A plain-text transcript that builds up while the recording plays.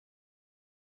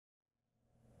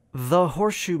The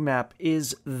horseshoe map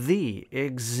is the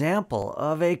example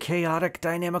of a chaotic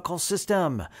dynamical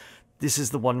system. This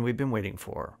is the one we've been waiting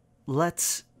for.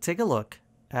 Let's take a look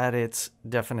at its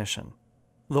definition.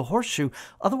 The horseshoe,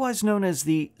 otherwise known as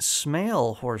the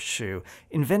Smale Horseshoe,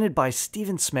 invented by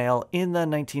Stephen Smale in the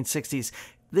 1960s.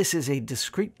 This is a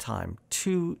discrete time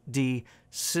 2D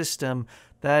system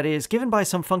that is given by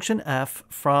some function f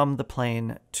from the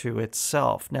plane to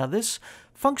itself. Now, this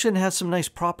function has some nice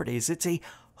properties. It's a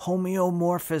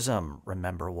homeomorphism.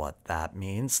 Remember what that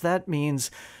means. That means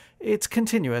it's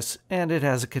continuous and it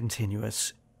has a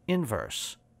continuous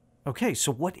inverse. Okay,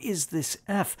 so what is this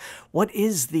f? What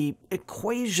is the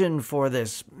equation for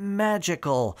this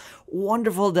magical,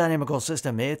 wonderful dynamical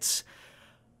system? It's,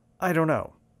 I don't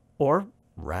know. Or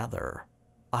rather,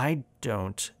 I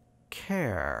don't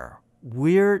care.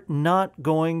 We're not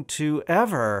going to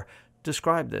ever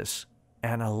describe this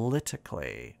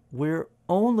analytically. We're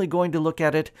only going to look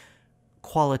at it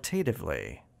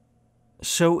qualitatively.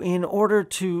 So in order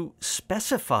to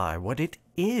specify what it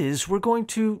is, we're going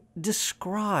to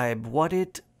describe what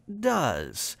it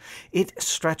does. It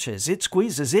stretches, it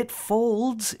squeezes, it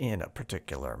folds in a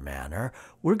particular manner.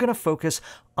 We're going to focus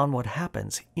on what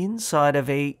happens inside of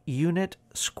a unit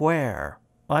square.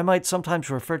 I might sometimes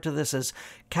refer to this as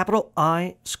capital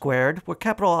I squared, where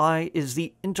capital I is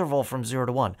the interval from 0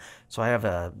 to 1. So I have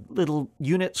a little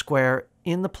unit square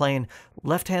in the plane,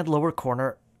 left-hand lower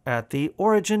corner at the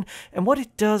origin, and what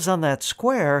it does on that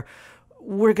square,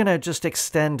 we're going to just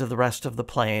extend to the rest of the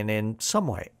plane in some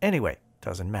way. Anyway,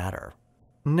 doesn't matter.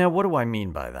 Now, what do I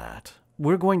mean by that?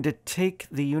 We're going to take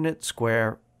the unit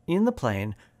square in the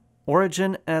plane,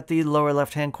 origin at the lower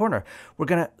left-hand corner. We're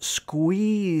going to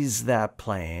squeeze that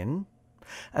plane,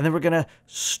 and then we're going to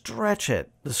stretch it.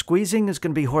 The squeezing is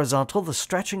going to be horizontal, the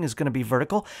stretching is going to be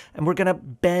vertical, and we're going to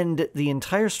bend the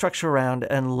entire structure around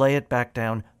and lay it back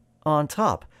down on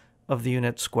top of the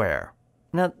unit square.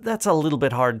 Now, that's a little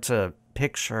bit hard to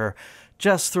picture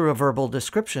just through a verbal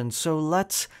description, so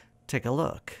let's take a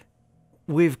look.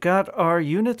 We've got our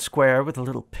unit square with a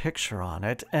little picture on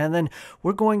it, and then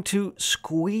we're going to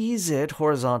squeeze it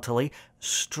horizontally,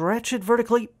 stretch it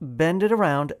vertically, bend it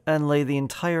around, and lay the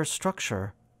entire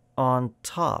structure on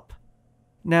top.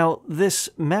 Now, this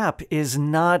map is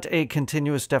not a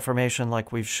continuous deformation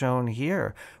like we've shown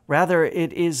here. Rather,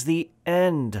 it is the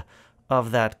end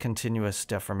of that continuous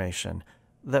deformation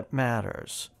that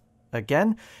matters.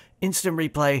 Again, instant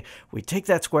replay, we take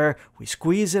that square, we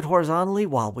squeeze it horizontally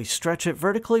while we stretch it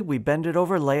vertically, we bend it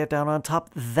over, lay it down on top.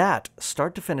 That,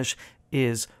 start to finish,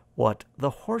 is what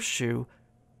the horseshoe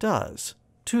does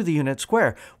to the unit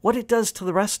square. What it does to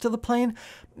the rest of the plane,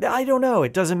 I don't know.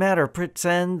 It doesn't matter.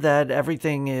 Pretend that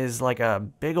everything is like a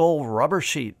big old rubber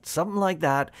sheet, something like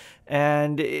that,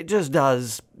 and it just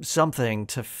does something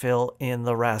to fill in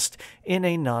the rest in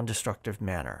a non-destructive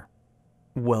manner.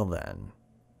 Well then,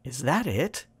 is that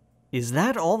it? Is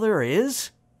that all there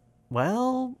is?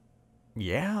 Well,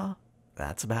 yeah,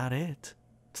 that's about it.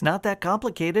 It's not that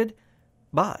complicated,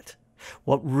 but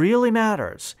what really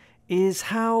matters is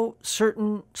how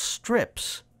certain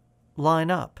strips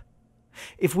line up.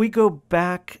 If we go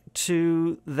back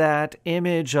to that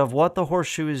image of what the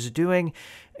horseshoe is doing,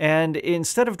 and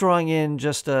instead of drawing in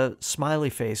just a smiley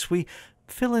face, we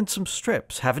fill in some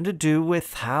strips having to do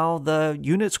with how the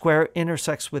unit square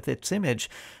intersects with its image,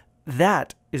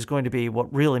 that is going to be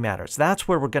what really matters. That's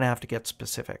where we're going to have to get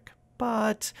specific.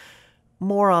 But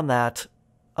more on that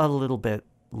a little bit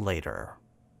later.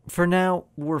 For now,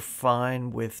 we're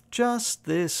fine with just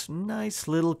this nice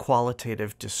little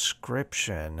qualitative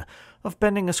description of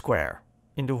bending a square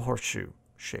into a horseshoe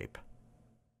shape.